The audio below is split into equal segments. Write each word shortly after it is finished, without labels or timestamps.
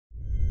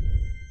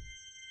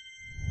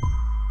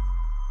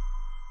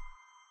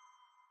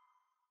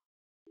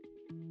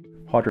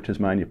Hydro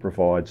Tasmania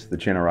provides the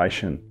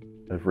generation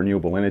of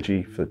renewable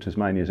energy for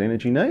Tasmania's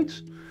energy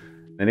needs.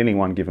 At any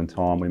one given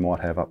time, we might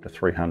have up to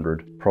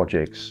 300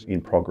 projects in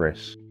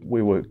progress.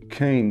 We were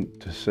keen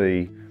to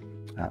see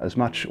as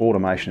much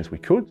automation as we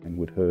could, and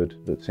we'd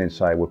heard that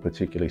Sensei were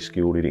particularly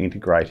skilled in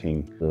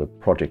integrating the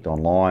project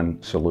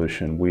online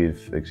solution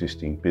with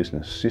existing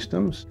business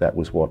systems. That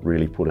was what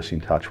really put us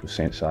in touch with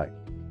Sensei.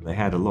 They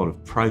had a lot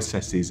of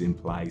processes in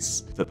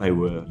place that they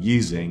were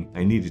using.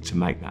 They needed to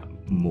make that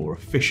more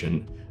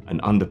efficient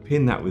and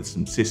underpin that with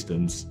some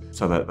systems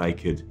so that they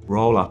could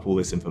roll up all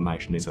this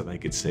information so they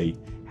could see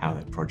how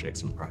their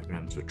projects and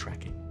programs were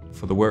tracking.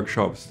 For the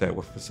workshops that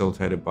were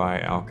facilitated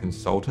by our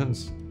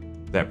consultants,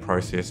 that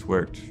process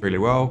worked really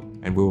well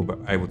and we were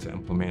able to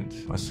implement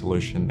a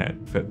solution that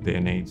fit their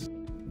needs.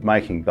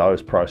 Making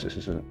those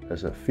processes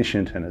as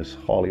efficient and as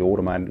highly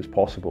automated as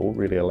possible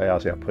really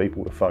allows our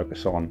people to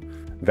focus on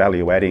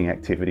value-adding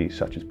activities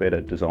such as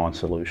better design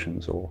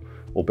solutions or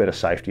better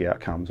safety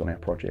outcomes on our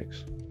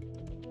projects.